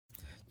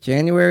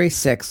January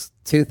 6,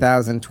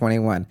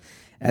 2021,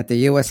 at the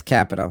U.S.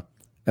 Capitol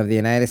of the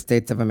United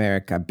States of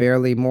America,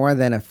 barely more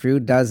than a few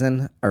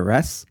dozen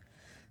arrests,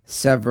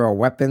 several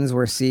weapons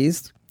were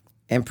seized,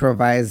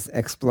 improvised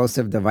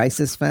explosive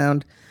devices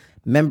found,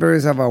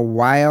 members of a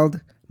wild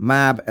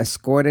mob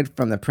escorted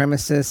from the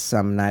premises,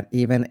 some not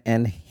even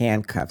in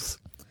handcuffs.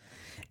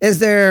 Is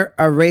there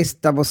a race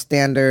double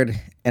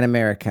standard in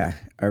America?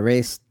 A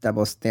race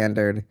double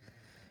standard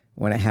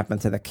when it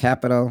happened to the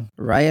Capitol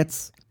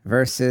riots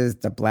versus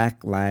the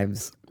Black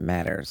Lives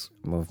Matters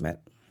movement?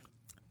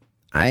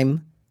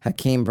 I'm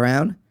Hakeem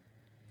Brown,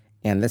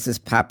 and this is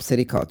Pop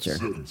City Culture.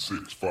 7,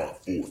 6, 5, 4,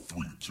 3,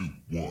 2, 1.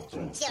 You'll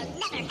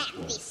never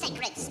have the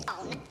sacred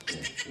stone.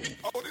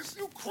 Oh, this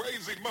you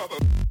crazy mother.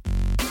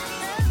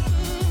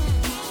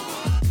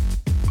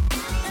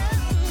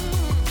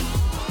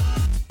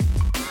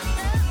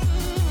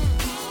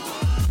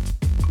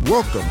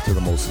 Welcome to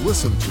the most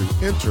listened to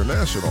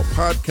international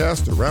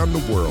podcast around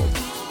the world.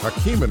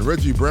 Hakeem and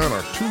Reggie Brown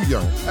are two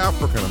young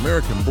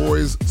African-American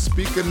boys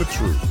speaking the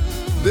truth.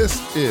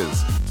 This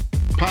is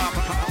Pop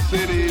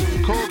City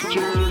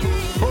Culture.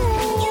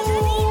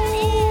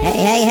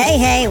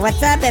 Hey,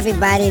 what's up,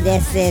 everybody?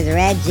 This is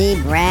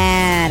Reggie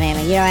Brown, and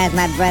as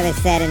my brother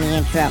said in the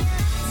intro,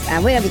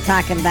 we're going to be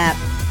talking about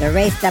the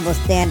race double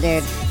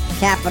standard,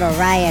 Capitol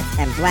riots,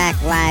 and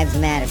Black Lives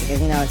Matter,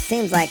 because, it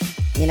seems like,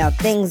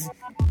 things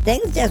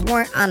just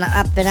weren't on the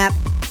up and up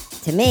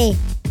to me,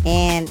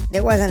 and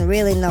there wasn't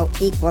really no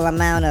equal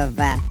amount of,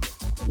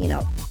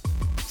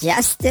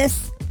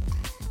 justice,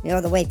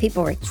 the way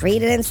people were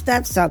treated and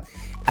stuff. So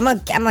I'm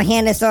gonna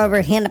hand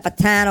the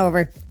baton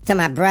over to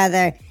my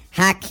brother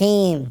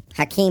Hakeem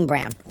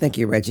Brown. Thank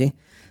you, Reggie.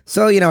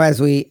 So,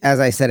 as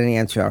I said in the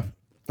intro,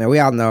 we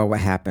all know what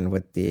happened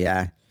with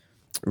the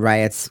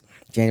riots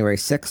January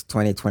 6,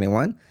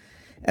 2021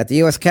 at the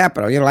U.S.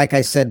 Capitol. Like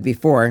I said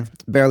before,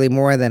 barely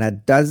more than a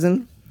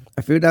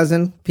few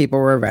dozen people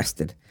were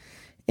arrested.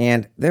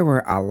 And there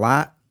were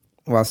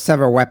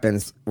several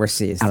weapons were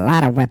seized. A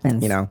lot of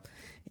weapons.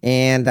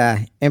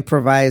 And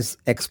improvised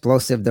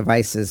explosive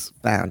devices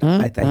found.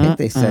 I think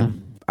they said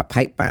a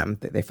pipe bomb.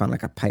 They found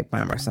like a pipe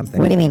bomb or something.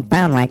 What do you mean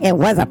found? Like it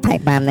was a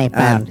pipe bomb they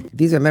found.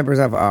 These are members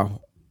of a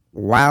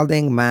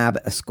wilding mob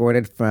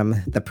escorted from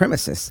the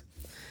premises.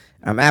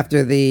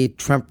 After the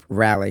Trump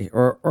rally,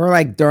 or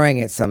like during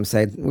it, some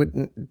said.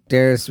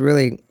 There's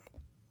really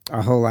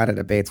a whole lot of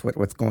debates with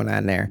what's going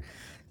on there.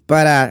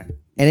 But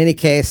in any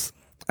case,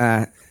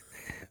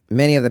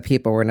 many of the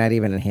people were not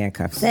even in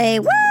handcuffs. Say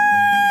what?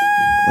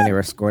 When they were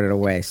escorted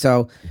away.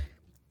 So,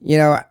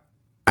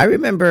 I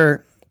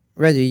remember,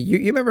 Reggie, you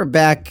remember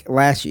back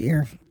last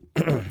year,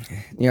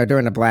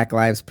 during the Black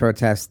Lives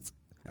protests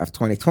of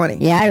 2020.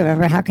 Yeah, I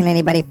remember. How can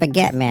anybody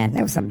forget, man?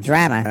 There was some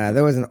drama.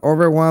 There was an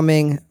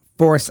overwhelming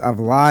force of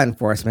law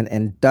enforcement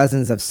in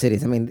dozens of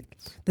cities.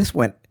 This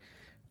went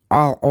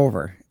all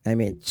over.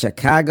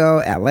 Chicago,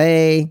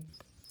 LA,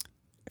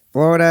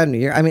 Florida, New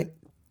York.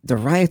 The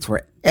riots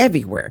were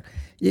everywhere.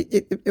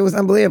 It was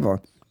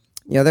unbelievable.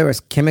 There was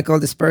chemical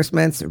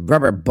disbursements,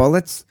 rubber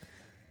bullets,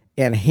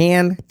 and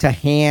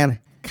hand-to-hand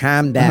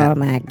calm down. Oh,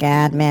 my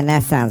God, man,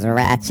 that sounds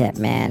ratchet,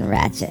 man,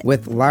 ratchet.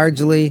 With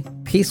largely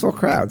peaceful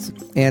crowds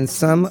and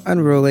some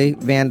unruly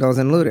vandals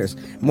and looters.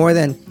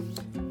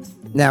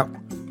 Now,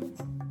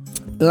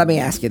 let me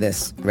ask you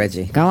this,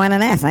 Reggie. Go on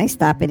and ask. I ain't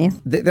stopping you.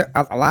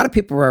 A lot of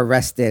people were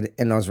arrested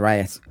in those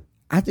riots.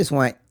 I just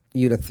want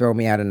you to throw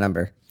me out a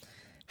number.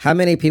 How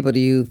many people do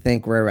you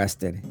think were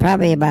arrested?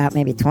 Probably about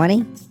maybe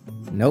 20.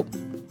 Nope.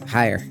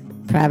 Higher.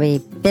 Probably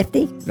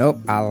 50. Nope.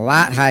 A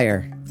lot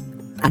higher.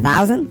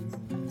 1,000.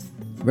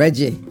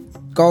 Reggie,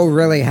 go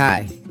really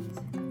high.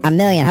 1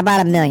 million. How about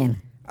 1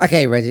 million?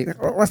 Okay, Reggie,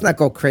 let's not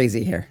go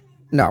crazy here.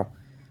 No.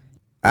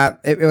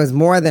 It was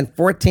more than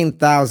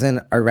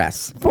 14,000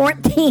 arrests.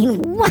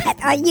 14?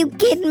 What? Are you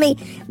kidding me?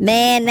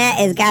 Man, that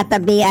has got to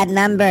be a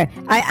number.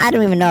 I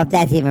don't even know if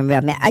that's even real,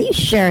 man. Are you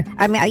sure?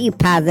 Are you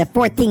positive?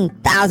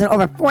 14,000?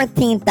 Over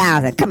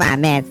 14,000. Come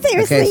on, man.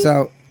 Seriously? Okay,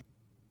 so,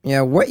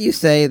 what you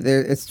say,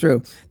 it's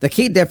true. The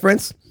key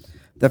difference,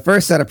 the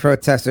first set of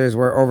protesters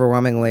were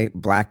overwhelmingly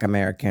Black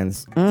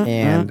Americans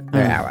and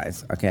their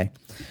allies, okay?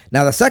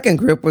 Now, the second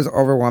group was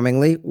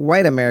overwhelmingly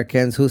white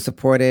Americans who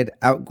supported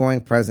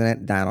outgoing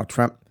President Donald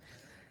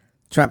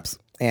Trump's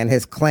and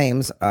his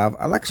claims of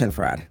election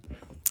fraud.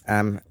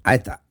 I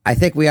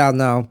think we all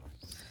know,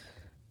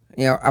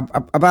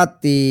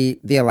 about the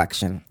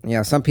election.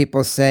 Some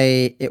people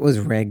say it was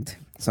rigged.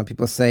 Some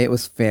people say it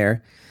was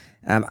fair.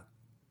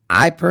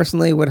 I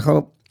personally would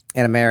hope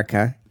in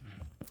America,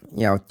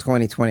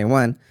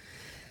 2021,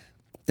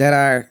 that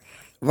our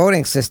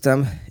voting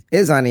system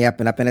is on the up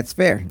and up and it's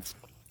fair.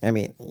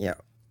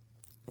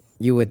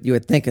 You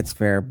would think it's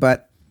fair,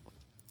 but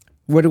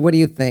what do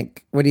you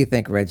think? What do you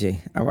think, Reggie?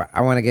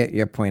 I want to get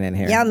your point in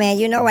here. Yo, man,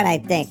 you know what I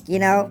think?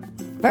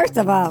 First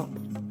of all,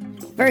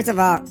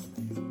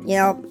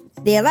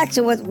 the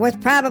election was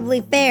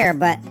probably fair,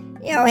 but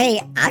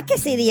Hey, I can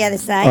see the other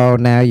side. Oh,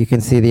 now you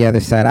can see the other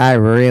side. I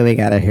really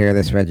got to hear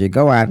this, Reggie.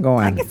 Go on.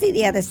 I can see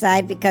the other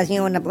side because,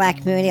 in the black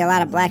community, a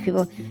lot of black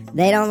people,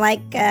 they don't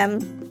like,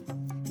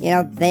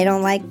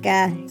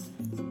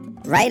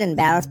 write-in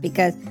ballots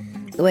because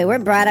the way we're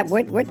brought up,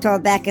 we're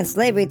told back in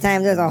slavery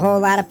times there's a whole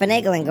lot of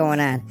finagling going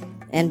on.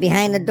 And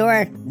behind the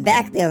door,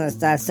 back deals and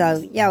stuff.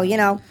 So,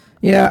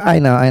 Yeah, I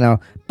know.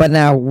 But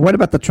now, what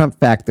about the Trump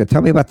factor?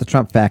 Tell me about the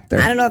Trump factor.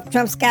 I don't know if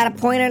Trump's got a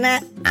point or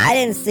not. I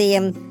didn't see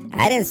him.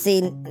 I didn't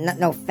see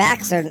no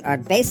facts or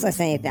baseless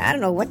anything. I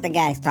don't know what the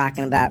guy's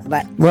talking about.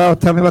 But well,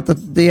 tell me about the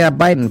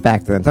Biden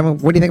factor. Then. Tell me,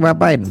 what do you think about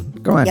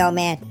Biden? Go on. Yo,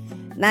 man,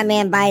 my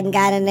man Biden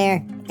got in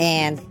there,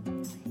 and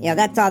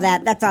that's all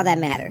that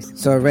matters.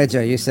 So, Reggie,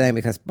 are you saying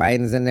because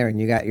Biden's in there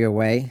and you got your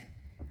way,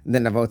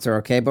 then the votes are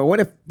okay? But what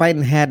if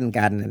Biden hadn't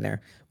gotten in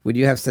there? Would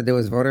you have to do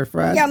his voter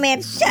fraud? Yo,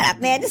 man, shut up,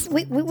 man.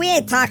 We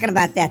ain't talking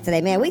about that today,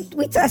 man.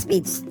 We just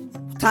be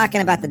talking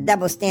about the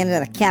double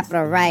standard of the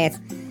Capitol riots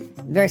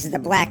versus the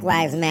Black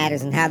Lives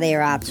Matters and how they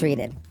are all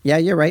treated. Yeah,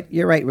 you're right.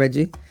 You're right,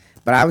 Reggie.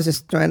 But I was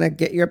just trying to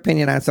get your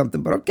opinion on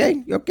something. But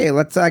okay.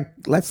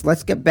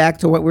 Let's get back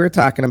to what we were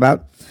talking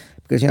about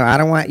because I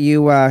don't want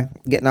you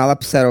getting all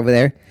upset over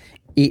there,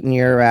 eating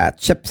your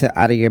chips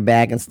out of your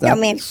bag and stuff.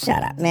 Yo, man,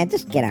 shut up, man.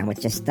 Just get on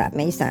with your stuff,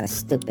 man. You sound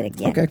stupid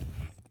again. Okay.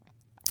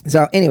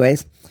 So,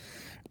 anyways.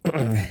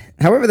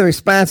 However, the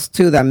response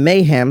to the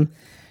mayhem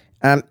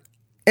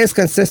is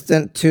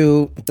consistent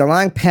to the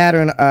long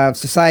pattern of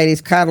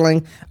society's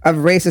coddling of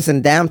racists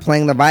and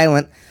downplaying the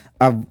violence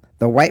of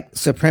the white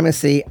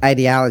supremacy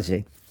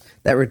ideology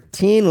that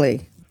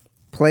routinely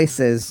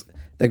places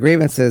the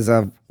grievances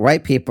of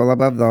white people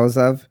above those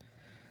of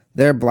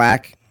their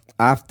black,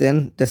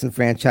 often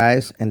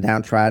disenfranchised and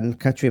downtrodden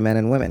countrymen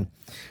and women.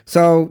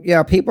 So,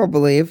 people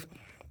believe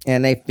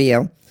and they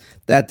feel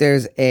that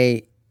there's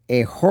a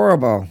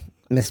horrible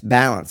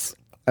misbalance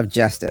of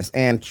justice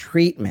and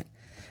treatment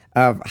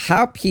of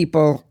how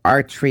people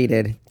are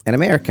treated in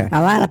America.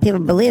 A lot of people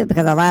believe it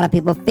because a lot of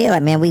people feel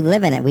it, man. We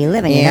live in it.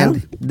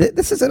 And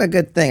this isn't a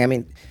good thing. I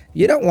mean,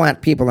 you don't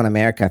want people in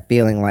America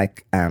feeling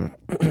like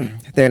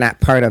they're not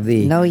part of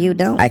the... No, you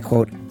don't. I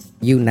quote,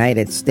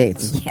 United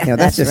States. Yeah,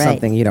 that's just right.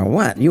 Something you don't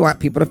want. You want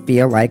people to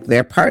feel like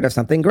they're part of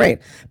something great.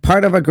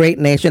 Part of a great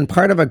nation,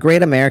 part of a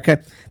great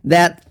America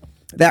that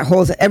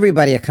holds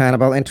everybody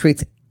accountable and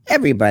treats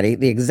everybody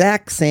the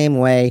exact same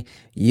way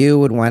you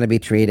would want to be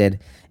treated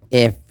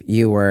if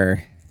you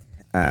were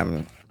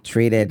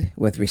treated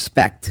with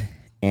respect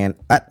and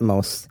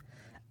utmost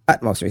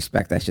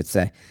respect, I should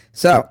say.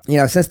 So,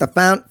 since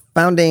the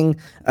founding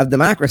of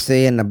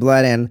democracy and the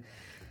blood and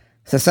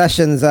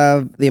secessions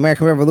of the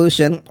American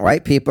Revolution,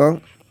 white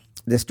people,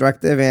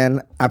 destructive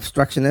and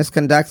obstructionist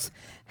conducts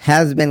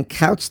has been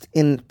couched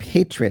in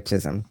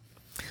patriotism.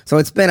 So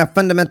it's been a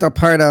fundamental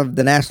part of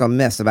the national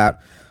myths about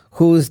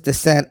whose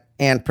dissent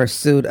and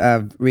pursuit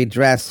of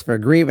redress for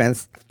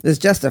grievance is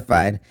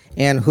justified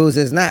and whose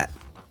is not.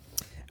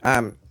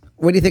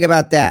 What do you think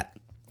about that,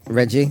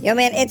 Reggie? Yo,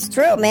 man, it's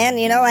true, man.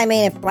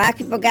 If black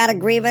people got a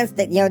grievance,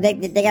 that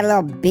they got a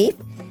little beef,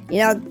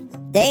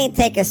 they ain't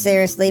take us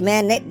seriously,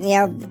 man.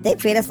 They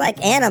treat us like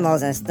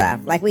animals and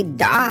stuff, like we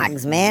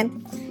dogs,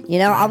 man.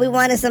 All we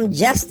want is some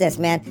justice,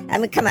 man. I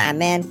mean, come on,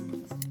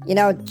 man.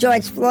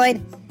 George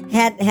Floyd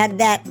had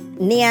that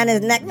knee on his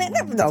neck, man.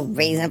 There was no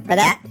reason for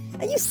that.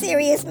 Are you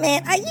serious,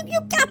 man?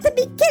 You got to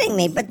be kidding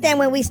me. But then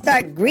when we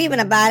start grieving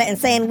about it and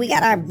saying we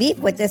got our beef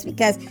with this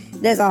because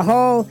there's a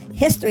whole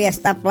history of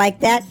stuff like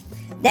that,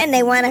 then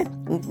they want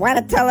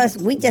to tell us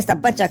we just a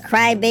bunch of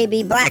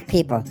crybaby black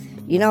people.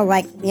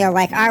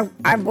 Like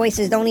our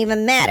voices don't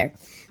even matter.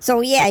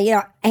 So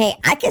yeah, hey,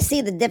 I can see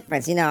the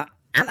difference.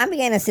 I'm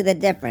beginning to see the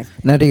difference.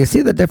 Now, do you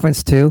see the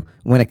difference too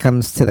when it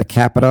comes to the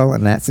Capitol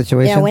and that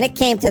situation? When it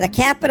came to the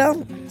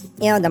Capitol,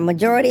 the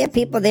majority of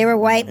people, they were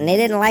white and they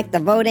didn't like the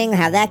voting,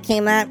 how that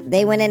came out.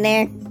 They went in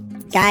there,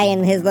 guy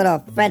in his little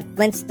Fred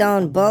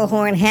Flintstone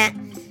bullhorn hat,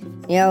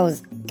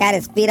 got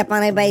his feet up on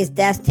everybody's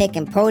desk,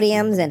 taking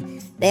podiums,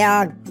 and they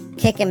all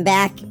kicking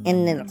back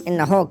in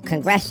the whole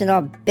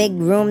congressional big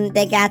room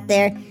they got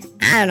there.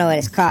 I don't know what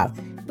it's called,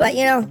 but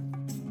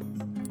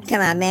come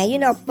on,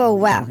 man, full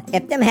well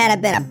if them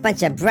had been a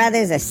bunch of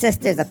brothers or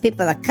sisters or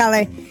people of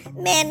color,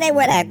 man, they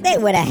would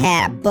have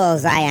had a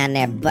bullseye on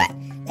their butt.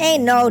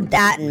 Ain't no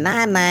doubt in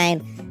my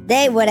mind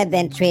they would have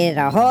been treated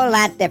a whole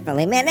lot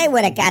differently, man. They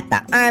would have got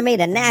the Army,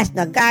 the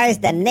National Guards,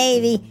 the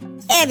Navy,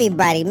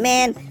 everybody,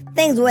 man.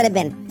 Things would have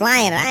been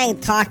flying. I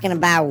ain't talking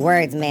about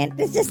words, man.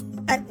 It just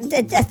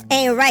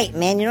ain't right,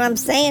 man. You know what I'm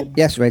saying?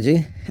 Yes,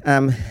 Reggie.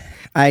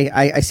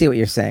 I see what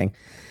you're saying.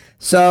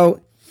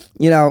 So,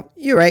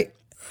 you're right.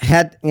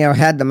 Had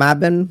the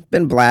mob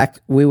been black,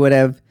 we would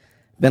have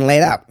been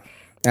laid out.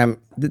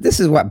 This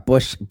is what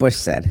Bush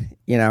said.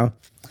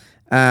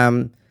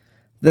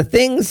 The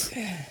things.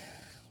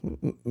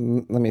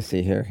 Let me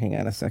see here. Hang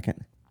on a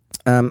second.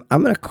 I'm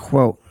going to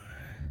quote.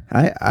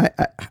 I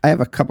have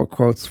a couple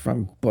quotes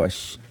from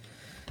Bush,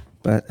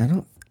 but I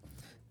don't.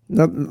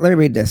 No, let me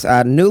read this.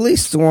 Newly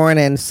sworn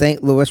in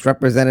St. Louis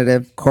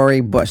Representative Cori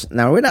Bush.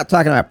 Now, we're not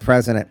talking about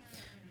President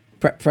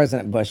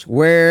President Bush.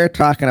 We're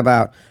talking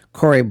about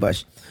Cori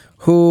Bush,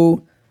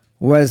 who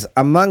was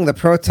among the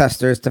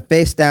protesters to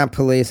face down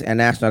police and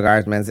National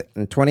Guardsmen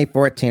in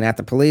 2014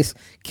 after police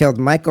killed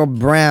Michael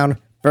Brown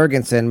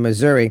Ferguson,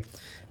 Missouri,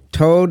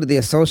 told the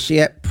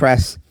Associated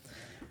Press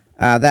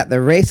that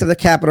the race of the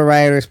Capitol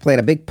rioters played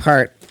a big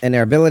part in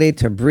their ability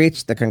to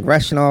breach the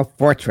congressional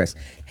fortress.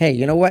 Hey,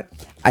 you know what?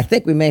 I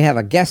think we may have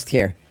a guest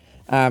here.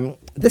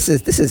 This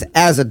is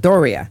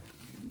Azadoria.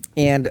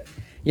 And,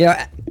 you know,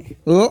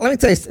 let me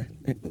tell you,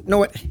 you know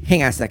what?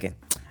 Hang on a second.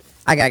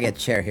 I got to get a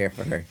chair here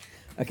for her.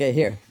 Okay,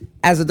 here.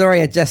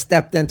 Azadoria just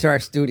stepped into our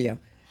studio.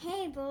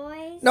 Hey,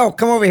 boys. No,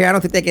 come over here. I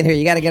don't think they can hear you.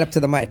 You got to get up to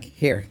the mic.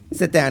 Here,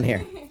 sit down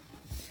here.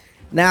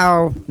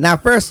 Now,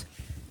 first,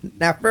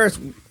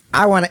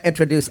 I want to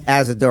introduce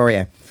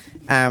Azadoria.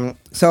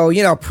 So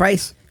you know,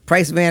 Price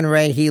Van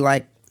Ray, he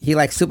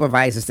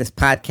supervises this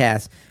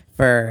podcast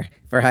for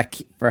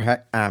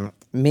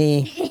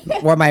me,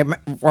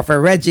 or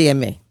for Reggie and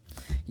me,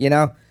 you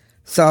know.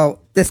 So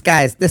this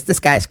guy's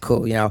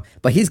cool, you know.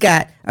 But he's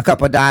got a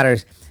couple of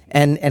daughters,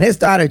 and his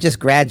daughter just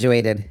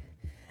graduated,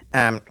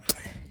 Anna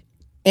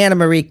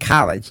Marie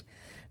College.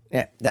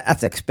 Yeah,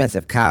 that's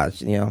expensive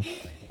college, you know.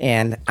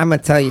 And I'm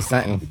gonna tell you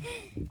something.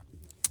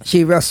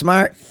 She's real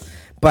smart,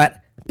 but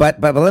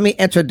let me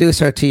introduce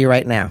her to you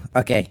right now.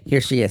 Okay,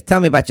 here she is. Tell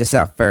me about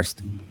yourself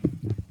first.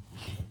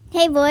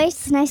 Hey, boys.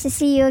 It's nice to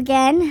see you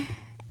again.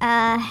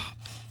 Yeah,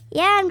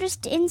 I'm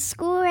just in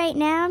school right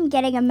now. I'm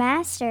getting a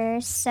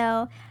master's,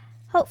 so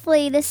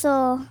hopefully this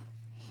will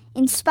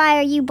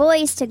inspire you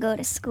boys to go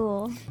to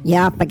school.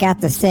 Yeah, I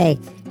forgot to say,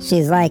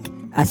 she's like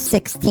a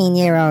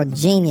 16-year-old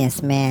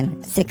genius,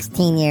 man.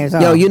 16 years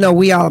old. Yo, you know,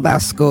 we all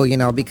about school, you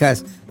know,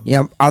 because, you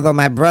know, although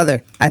my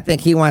brother, I think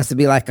he wants to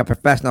be like a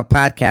professional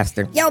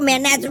podcaster. Yo,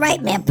 man, that's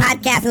right, man.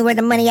 Podcasting is where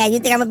the money at. You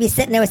think I'm going to be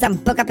sitting there with some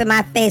book up in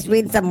my face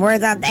reading some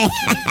words all day?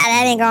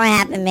 That ain't going to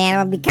happen, man.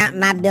 I'm going to be counting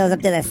my bills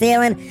up to the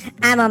ceiling.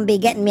 I'm going to be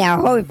getting me a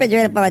whole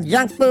refrigerator full of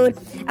junk food.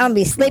 I'm going to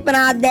be sleeping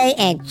all day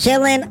and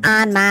chilling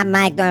on my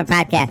mic doing a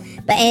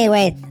podcast. But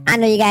anyway, I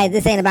know you guys,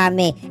 this ain't about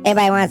me.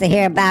 Everybody wants to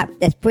hear about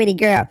this pretty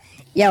girl.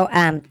 Yo,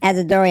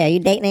 Azadoria, are you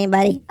dating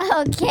anybody?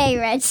 Okay,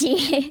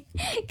 Reggie.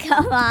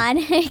 Come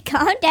on.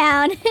 Calm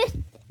down.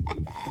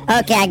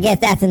 Okay, I guess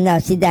that's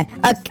enough. She done.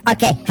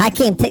 Okay,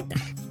 Hakeem,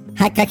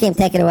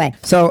 take it away.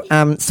 So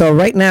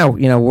right now,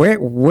 you know,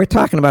 we're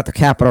talking about the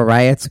Capitol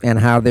riots and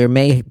how there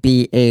may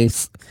be a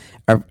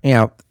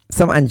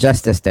some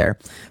injustice there.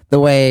 The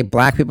way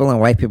black people and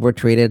white people were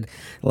treated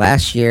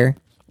last year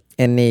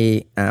in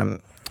the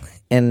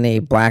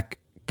black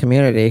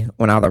community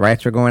when all the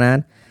riots were going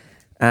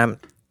on.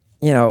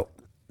 You know,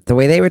 the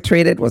way they were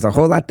treated was a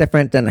whole lot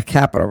different than the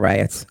Capitol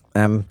riots.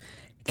 Can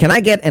I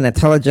get an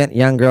intelligent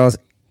young girl's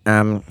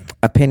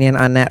opinion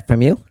on that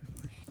from you?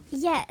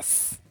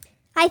 Yes.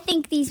 I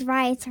think these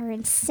riots are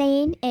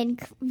insane and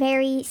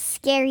very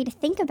scary to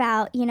think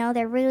about. You know,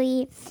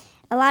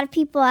 a lot of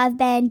people have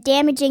been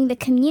damaging the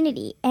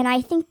community. And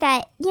I think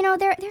that, you know,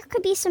 there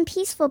could be some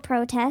peaceful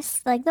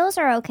protests. Like, those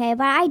are okay.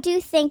 But I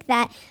do think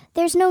that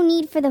there's no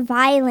need for the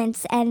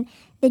violence and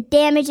the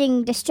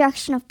damaging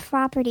destruction of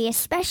property,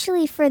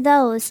 especially for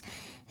those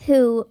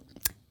who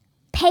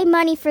pay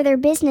money for their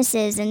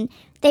businesses and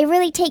they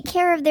really take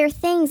care of their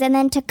things, and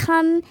then to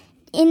come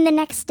in the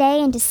next day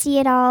and to see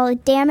it all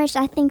damaged,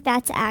 I think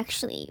that's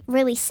actually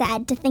really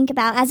sad to think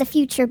about as a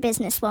future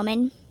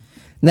businesswoman.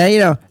 Now, you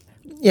know,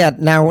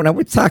 now when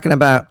we're talking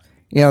about,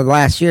 you know,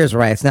 last year's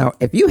riots, now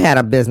if you had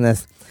a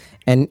business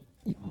and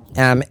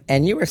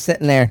you were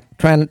sitting there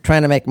trying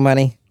to make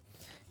money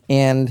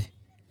and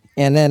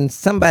then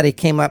somebody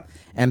came up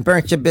and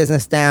burnt your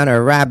business down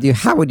or robbed you,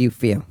 how would you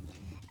feel?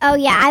 Oh,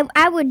 yeah,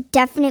 I would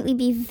definitely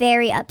be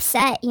very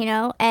upset, you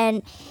know.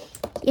 And,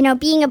 you know,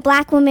 being a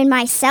black woman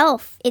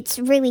myself, it's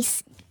really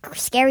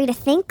scary to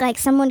think like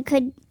someone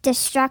could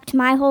destruct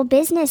my whole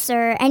business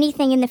or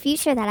anything in the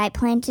future that I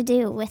plan to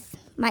do with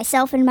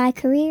myself and my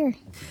career.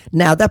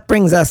 Now, that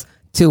brings us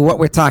to what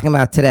we're talking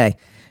about today.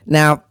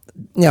 Now,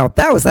 you know,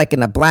 that was like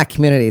in the black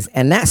communities,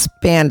 and that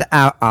spanned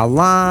out a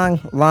long,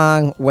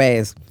 long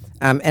ways.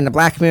 And the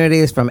black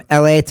communities from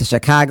L.A. to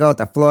Chicago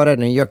to Florida,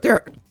 New York,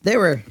 they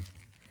were...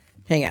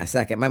 Hang on a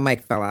second. My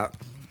mic fell out.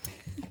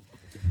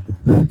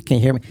 Can you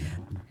hear me?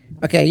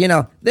 Okay, you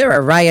know, there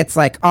are riots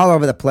like all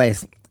over the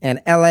place. In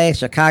L.A.,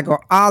 Chicago,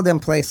 all them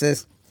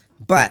places.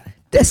 But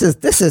this is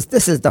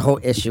the whole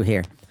issue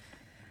here.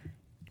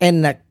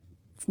 In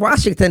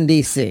Washington,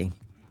 D.C.,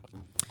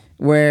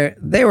 where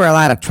there were a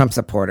lot of Trump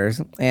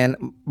supporters, and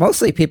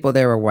mostly people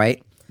there were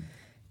white,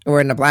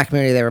 or in the black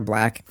community they were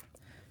black,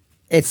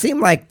 it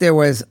seemed like there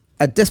was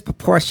a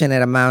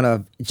disproportionate amount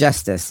of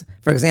justice.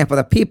 For example,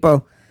 the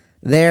people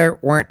there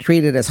weren't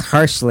treated as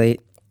harshly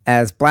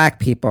as black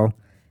people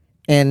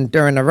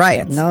during the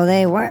riots. No,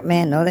 they weren't,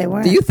 man. No, they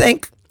weren't. Do you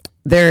think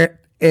there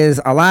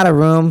is a lot of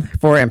room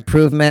for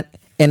improvement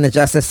in the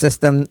justice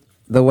system,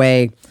 the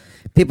way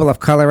people of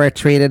color are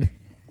treated?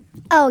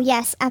 Oh,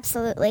 yes,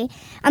 absolutely.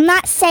 I'm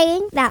not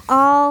saying that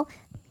all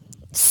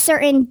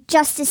certain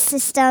justice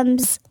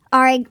systems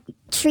are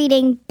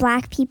treating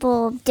black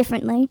people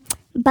differently.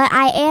 But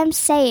I am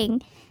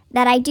saying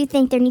that I do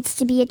think there needs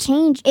to be a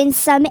change in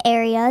some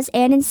areas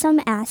and in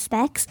some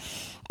aspects.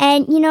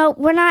 And,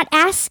 we're not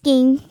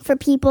asking for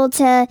people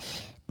to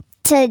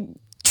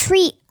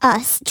treat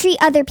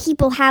other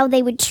people how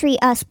they would treat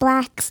us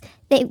blacks.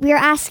 We're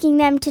asking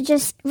them to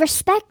just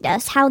respect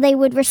us how they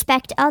would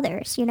respect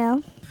others,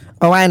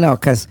 Oh, I know,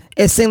 because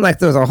it seemed like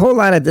there was a whole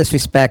lot of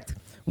disrespect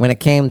when it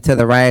came to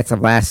the riots of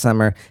last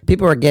summer.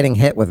 People were getting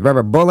hit with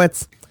rubber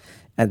bullets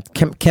and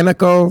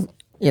chemical,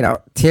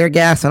 tear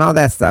gas and all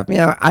that stuff.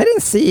 I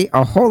didn't see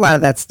a whole lot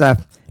of that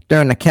stuff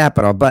during the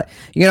Capitol. But,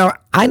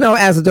 I know,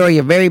 Asador,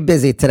 you're very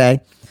busy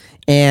today.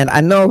 And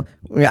I know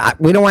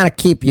we don't want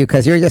to keep you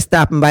because you're just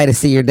stopping by to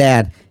see your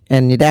dad.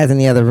 And your dad's in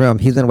the other room.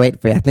 He's been waiting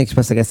for you. I think you're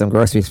supposed to get some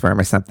groceries for him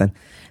or something.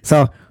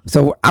 So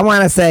I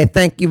want to say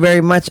thank you very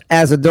much,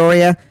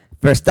 Azadoria,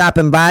 for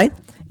stopping by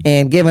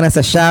and giving us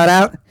a shout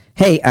out.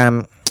 Hey,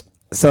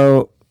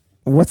 so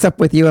what's up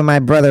with you and my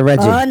brother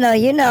Reggie? Oh, no,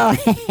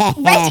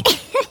 Reggie,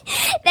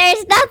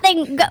 there's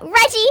nothing.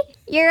 Reggie,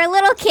 you're a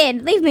little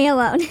kid. Leave me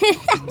alone.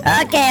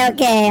 Okay.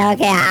 I'll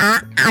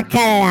cut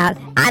it out.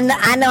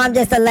 I know I'm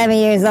just 11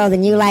 years old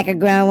and you like a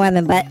grown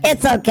woman, but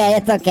it's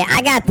okay.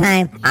 I got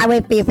time. I'll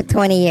wait for you for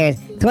 20 years.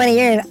 20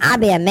 years, I'll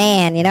be a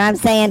man, you know what I'm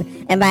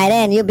saying? And by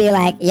then, you'll be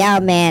like, yo,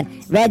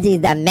 man,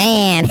 Reggie's the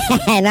man. You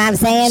know what I'm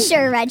saying?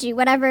 Sure, Reggie.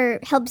 Whatever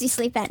helps you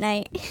sleep at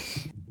night.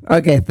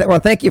 Okay, well,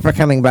 thank you for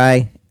coming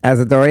by,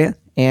 Azadoria,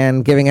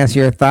 and giving us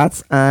your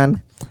thoughts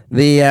on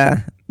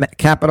the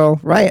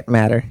Capitol riot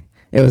matter.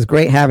 It was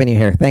great having you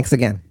here. Thanks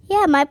again.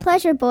 Yeah, my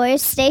pleasure,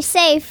 boys. Stay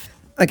safe.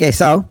 Okay,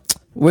 so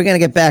we're going to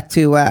get back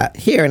to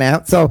here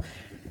now. So,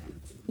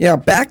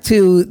 back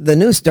to the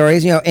news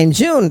stories. In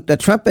June, the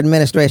Trump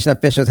administration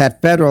officials had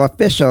federal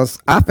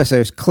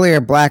officers clear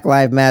Black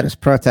Lives Matter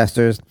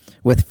protesters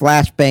with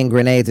flashbang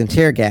grenades and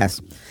tear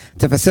gas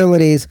to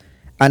facilities,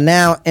 a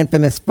now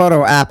infamous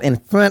photo op in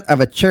front of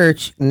a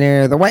church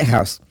near the White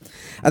House.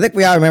 I think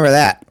we all remember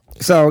that.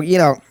 So,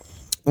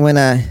 when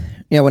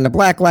the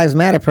Black Lives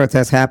Matter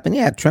protests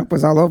happened, Trump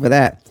was all over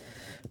that.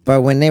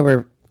 But when they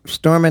were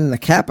storming the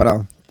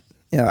Capitol,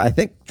 I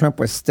think Trump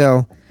was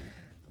still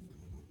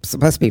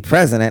supposed to be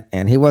president,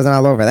 and he wasn't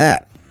all over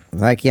that.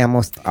 Like he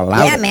almost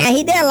allowed it. Yeah, man,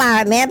 he did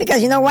allow it, man,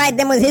 because you know why?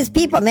 Them was his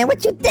people, man.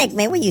 What you think,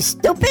 man? Were you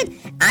stupid?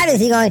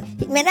 Obviously,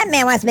 man, that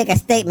man wants to make a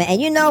statement,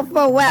 and you know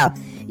full well,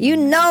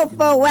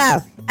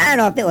 I don't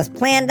know if it was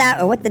planned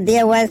out or what the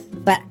deal was,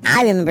 but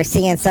I remember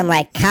seeing some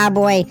like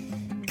cowboy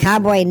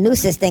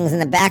nooses things in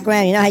the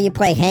background. You know how you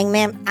play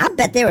hangman? I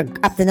bet they were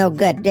up to no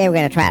good. They were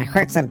going to try to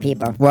hurt some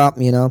people. Well,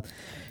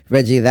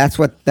 Reggie, that's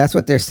what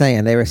they're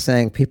saying. They were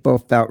saying people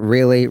felt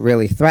really,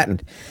 really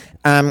threatened.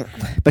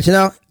 But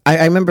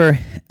I remember,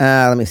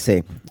 let me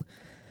see.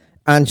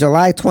 On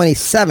July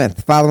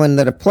 27th, following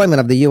the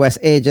deployment of the U.S.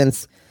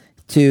 agents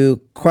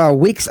to quell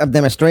weeks of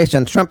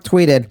demonstration, Trump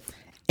tweeted,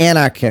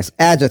 "Anarchists,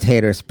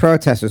 agitators,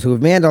 protesters who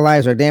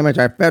vandalized or damaged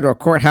our federal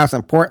courthouse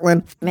in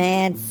Portland,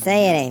 Man,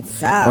 say it ain't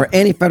so. or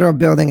any federal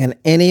building in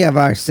any of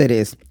our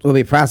cities will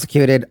be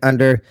prosecuted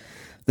under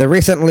the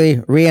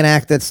recently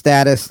reenacted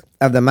status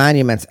of the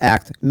Monuments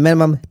Act.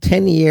 Minimum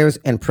 10 years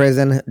in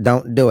prison.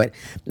 Don't do it."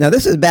 Now,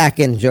 this is back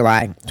in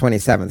July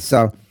 27th.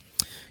 So,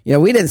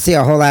 we didn't see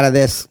a whole lot of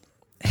this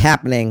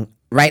happening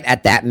right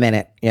at that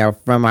minute,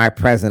 from our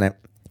president,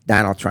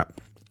 Donald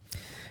Trump.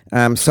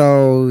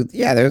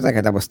 There's like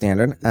a double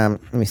standard.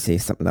 Let me see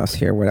something else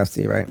here. What else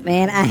do you write?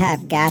 Man, I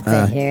have got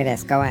to hear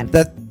this. Go on.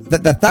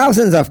 The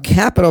thousands of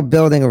Capitol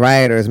building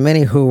rioters,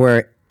 many who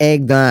were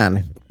egged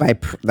on by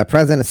the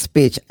president's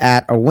speech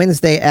at a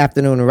Wednesday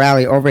afternoon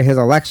rally over his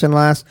election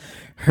loss,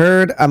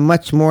 heard a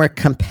much more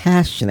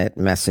compassionate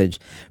message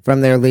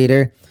from their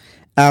leader,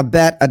 I'll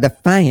bet a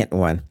defiant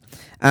one.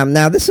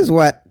 Now, this is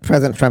what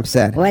President Trump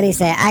said. What did he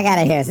say? I got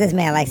to hear this. This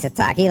man likes to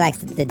talk. He likes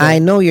to do I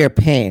know your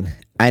pain.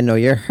 I know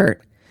your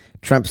hurt,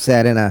 Trump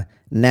said in a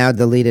now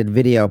deleted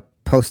video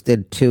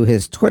posted to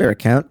his Twitter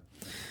account.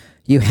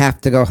 You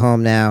have to go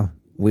home now.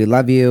 We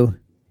love you.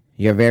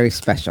 You're very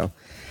special.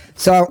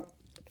 So,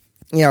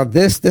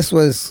 this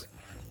was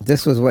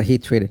what he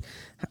tweeted.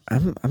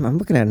 I'm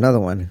looking at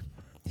another one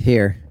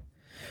here.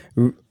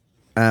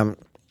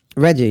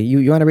 Reggie,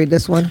 you want to read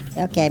this one?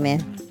 Okay,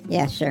 man.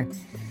 Yeah, sure.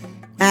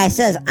 It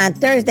says, on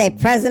Thursday,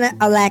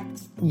 President-elect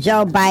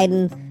Joe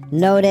Biden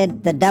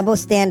noted the double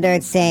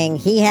standard, saying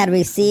he had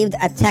received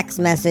a text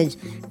message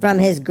from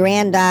his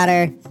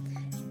granddaughter,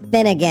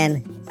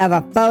 Finnegan, of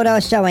a photo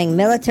showing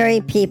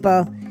military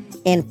people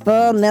in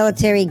full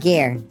military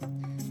gear.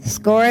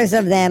 Scores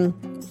of them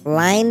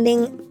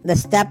lining the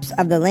steps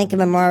of the Lincoln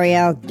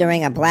Memorial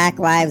during a Black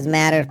Lives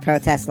Matter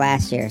protest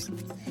last year.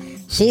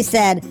 She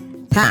said,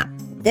 "Pop,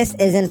 this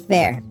isn't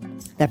fair,"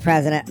 the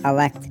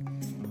president-elect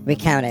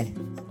recounted.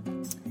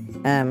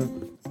 Hang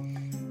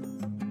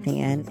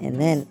on,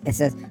 and then it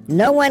says,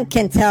 "No one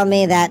can tell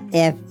me that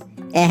if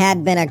it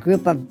had been a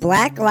group of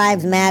Black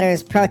Lives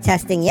Matters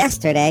protesting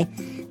yesterday,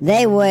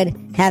 they would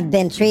have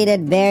been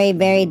treated very,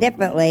 very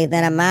differently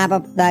than a mob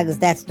of thugs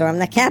that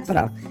stormed the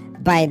Capitol,"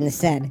 Biden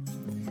said.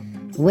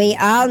 "We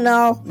all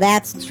know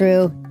that's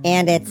true,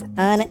 and it's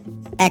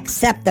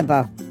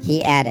acceptable,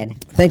 he added.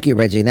 Thank you,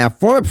 Reggie. Now,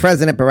 former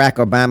President Barack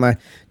Obama,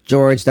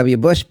 George W.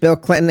 Bush, Bill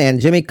Clinton, and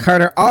Jimmy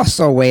Carter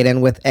also weighed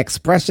in with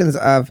expressions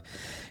of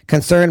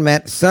concern,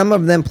 met some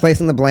of them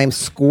placing the blame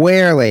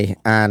squarely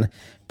on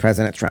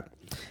President Trump.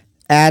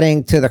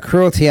 Adding to the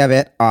cruelty of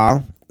it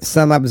all,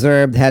 some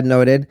observed had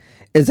noted,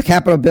 is the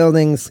Capitol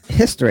building's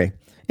history.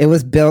 It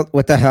was built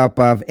with the help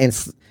of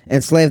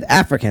enslaved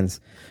Africans,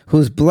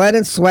 whose blood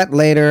and sweat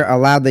later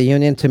allowed the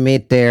Union to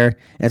meet there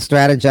and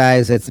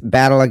strategize its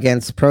battle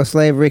against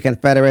pro-slavery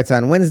Confederates.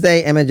 On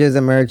Wednesday, images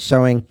emerged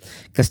showing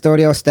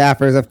custodial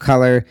staffers of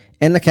color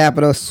in the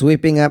Capitol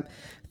sweeping up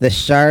the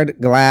shard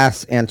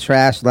glass and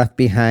trash left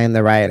behind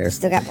the rioters.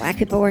 Still got black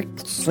people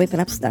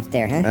sweeping up stuff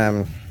there,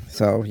 huh?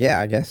 So,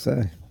 yeah, I guess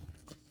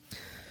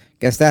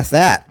that's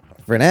that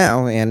for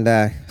now.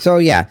 And so,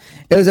 yeah,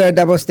 is there a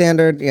double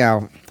standard? You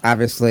know,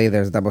 obviously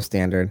there's a double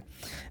standard.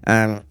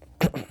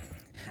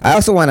 I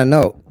also want to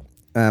note,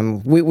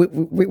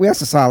 we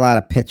also saw a lot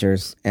of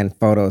pictures and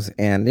photos,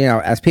 and, you know,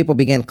 as people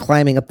began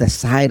climbing up the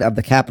side of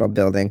the Capitol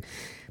building,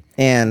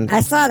 and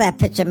I saw that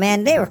picture,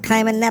 man. They were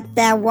climbing up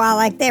that wall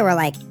like they were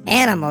like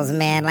animals,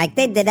 man. Like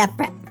they did that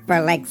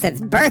for like since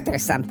birth or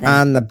something.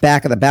 On the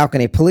back of the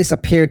balcony, police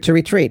appeared to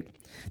retreat.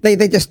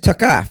 They just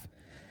took off,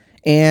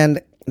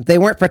 and they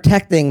weren't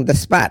protecting the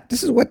spot.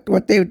 This is what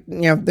they, you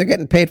know, they're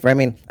getting paid for. I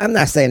mean, I'm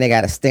not saying they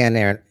got to stand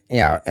there and, you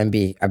know, and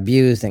be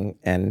abused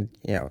and,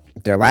 you know,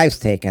 their lives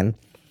taken.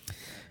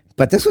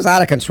 But this was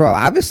out of control.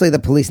 Obviously, the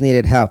police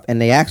needed help,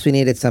 and they actually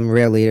needed some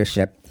real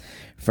leadership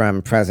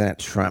from President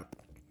Trump,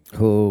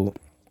 who,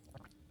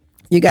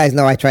 you guys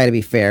know I try to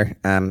be fair.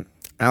 I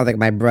don't think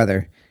my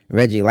brother,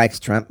 Reggie, likes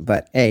Trump,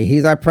 but hey,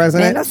 he's our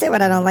president. Man, don't say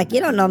what I don't like. You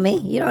don't know me.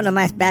 You don't know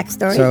my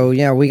backstory. So,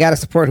 you know, we got to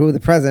support who the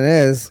president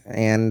is,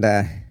 and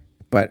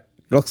but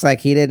looks like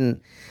he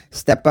didn't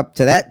step up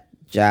to that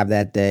job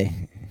that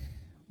day.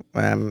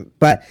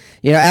 But,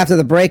 you know, after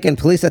the break-in,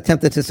 police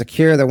attempted to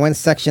secure the one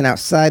section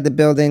outside the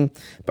building,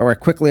 but were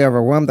quickly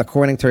overwhelmed,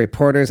 according to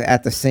reporters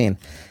at the scene.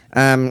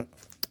 I'm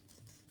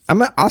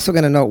also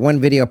going to note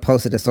one video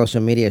posted to social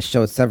media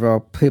showed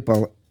several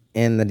people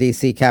in the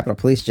D.C. Capitol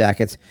Police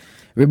jackets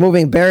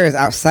removing barriers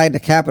outside the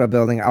Capitol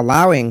building,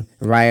 allowing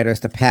rioters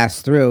to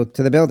pass through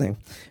to the building.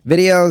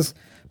 Videos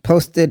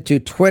posted to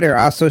Twitter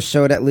also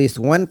showed at least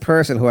one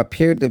person who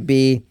appeared to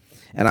be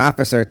an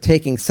officer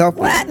taking selfies.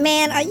 What,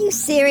 man? Are you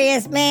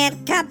serious,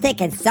 man? Cop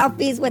taking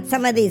selfies with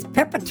some of these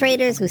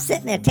perpetrators who's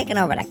sitting there taking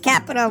over the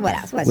Capitol? What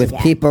else? With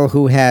people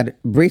who had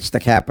breached the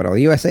Capitol.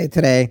 USA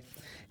Today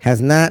has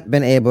not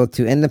been able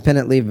to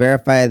independently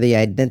verify the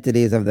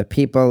identities of the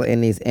people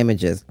in these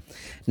images.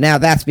 Now,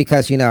 that's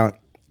because, you know,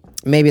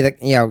 maybe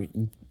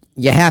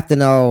you have to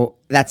know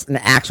that's an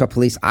actual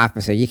police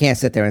officer. You can't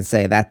sit there and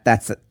say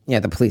that's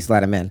the police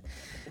let him in.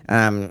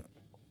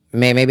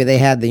 Maybe they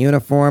had the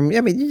uniform.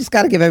 I mean, you just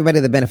got to give everybody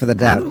the benefit of the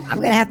doubt. I'm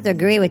going to have to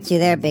agree with you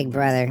there, big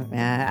brother.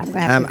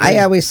 I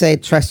always say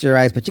trust your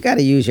eyes, but you got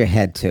to use your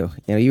head too.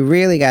 You know, you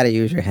really got to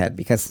use your head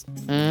because,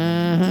 you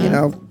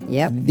know,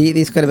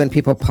 these could have been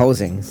people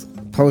posing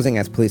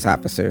as police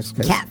officers.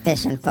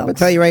 Catfishing folks. I'll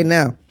tell you right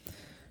now,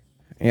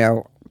 you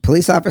know,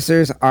 police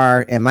officers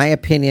are, in my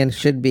opinion,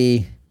 should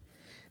be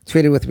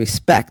treated with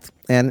respect.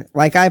 And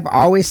like I've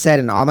always said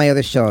in all my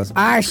other shows,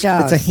 it's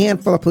a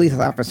handful of police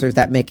officers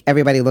that make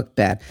everybody look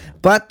bad.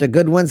 But the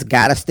good ones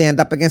got to stand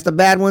up against the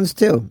bad ones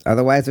too.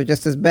 Otherwise, they're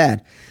just as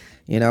bad.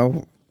 You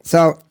know?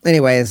 So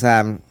anyways,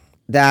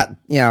 that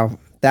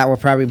will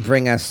probably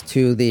bring us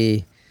to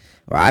the...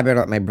 Well, I better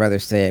let my brother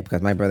say it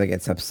because my brother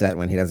gets upset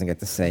when he doesn't get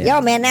to say it.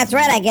 Yo, man, that's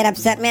right. I get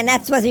upset, man.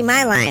 That's supposed to be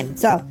my line.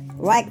 So,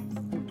 like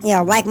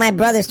my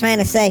brother's trying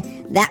to say,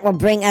 that will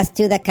bring us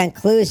to the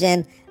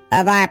conclusion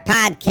of our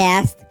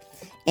podcast.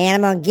 And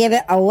I'm going to give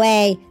it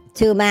away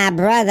to my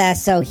brother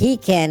so he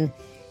can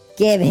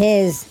give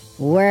his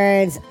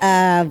words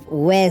of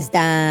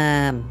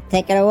wisdom.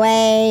 Take it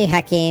away,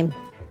 Hakeem.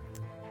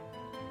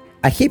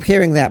 I keep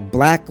hearing that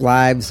Black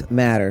Lives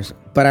Matters,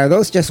 but are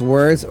those just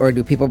words or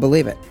do people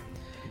believe it?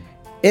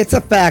 It's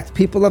a fact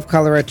people of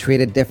color are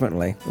treated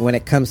differently when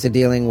it comes to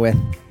dealing with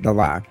the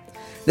law.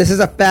 This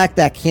is a fact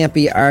that can't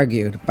be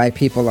argued by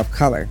people of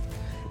color.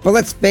 But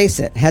let's face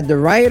it, had the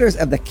rioters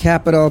of the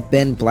Capitol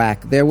been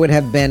black, there would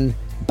have been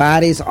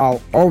bodies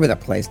all over the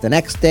place the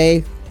next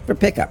day for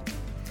pickup.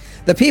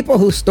 The people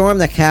who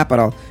stormed the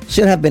Capitol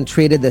should have been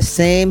treated the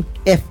same,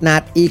 if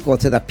not equal,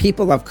 to the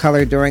people of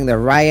color during the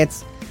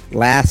riots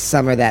last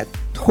summer that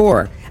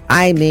tore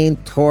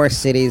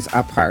cities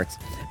apart.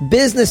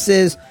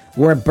 Businesses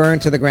were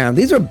burned to the ground.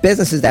 These were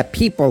businesses that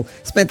people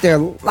spent their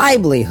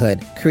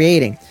livelihood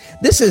creating.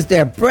 This is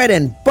their bread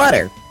and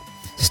butter.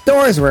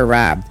 Stores were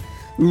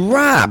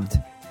robbed.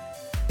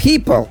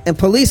 People and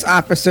police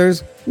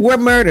officers were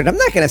murdered. I'm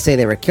not going to say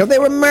they were killed. They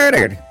were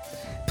murdered.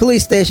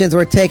 Police stations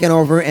were taken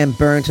over and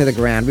burned to the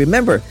ground.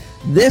 Remember,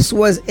 this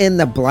was in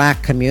the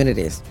black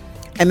communities.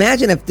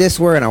 Imagine if this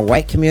were in a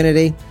white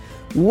community.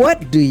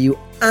 What do you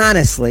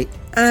honestly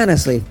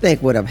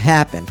think would have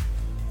happened?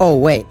 Oh,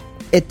 wait.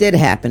 It did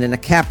happen in the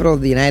capital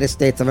of the United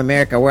States of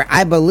America, where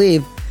I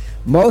believe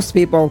Most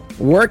people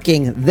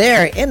working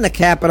there in the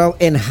Capitol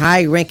in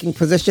high-ranking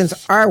positions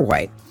are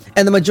white.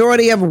 And the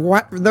majority of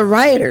the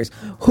rioters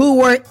who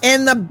were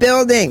in the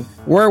building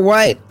were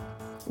white.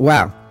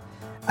 Well,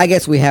 I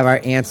guess we have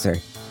our answer.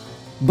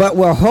 But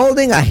will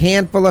holding a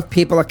handful of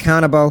people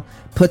accountable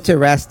put to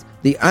rest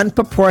the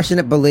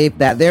unproportionate belief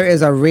that there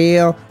is a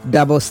real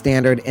double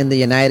standard in the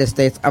United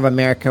States of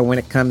America when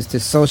it comes to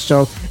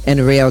social and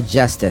real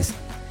justice?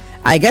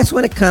 I guess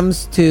when it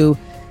comes to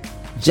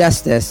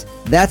justice,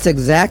 that's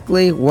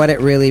exactly what it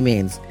really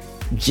means.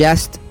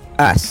 Just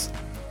us.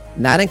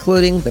 Not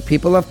including the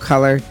people of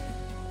color,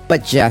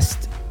 but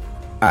just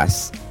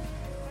us.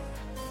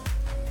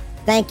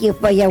 Thank you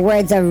for your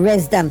words of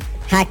wisdom,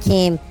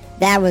 Hakeem.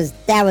 That was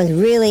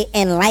really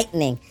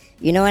enlightening.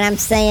 You know what I'm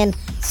saying?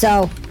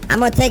 So I'm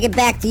going to take it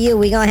back to you.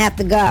 We're going to have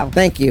to go.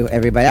 Thank you,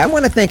 everybody. I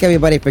want to thank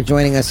everybody for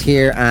joining us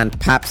here on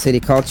Pop City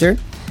Culture.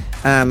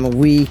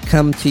 We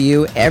come to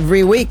you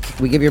every week.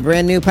 We give you a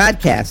brand new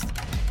podcast.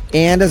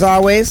 And as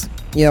always,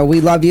 we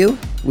love you.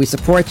 We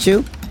support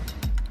you.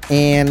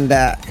 And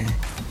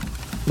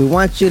we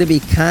want you to be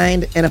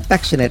kind and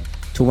affectionate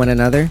to one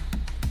another.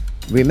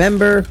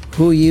 Remember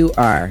who you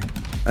are.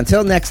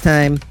 Until next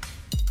time,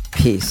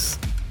 peace.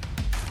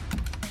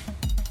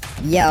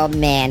 Yo,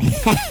 man,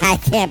 I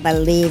can't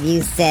believe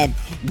you said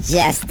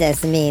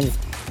justice means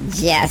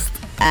just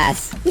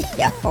us.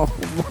 Yo,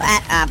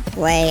 what a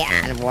play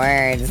on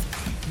words.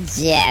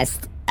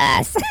 Just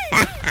us.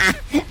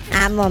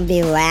 I'm gonna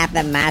be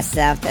laughing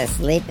myself to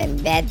sleep in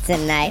bed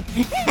tonight.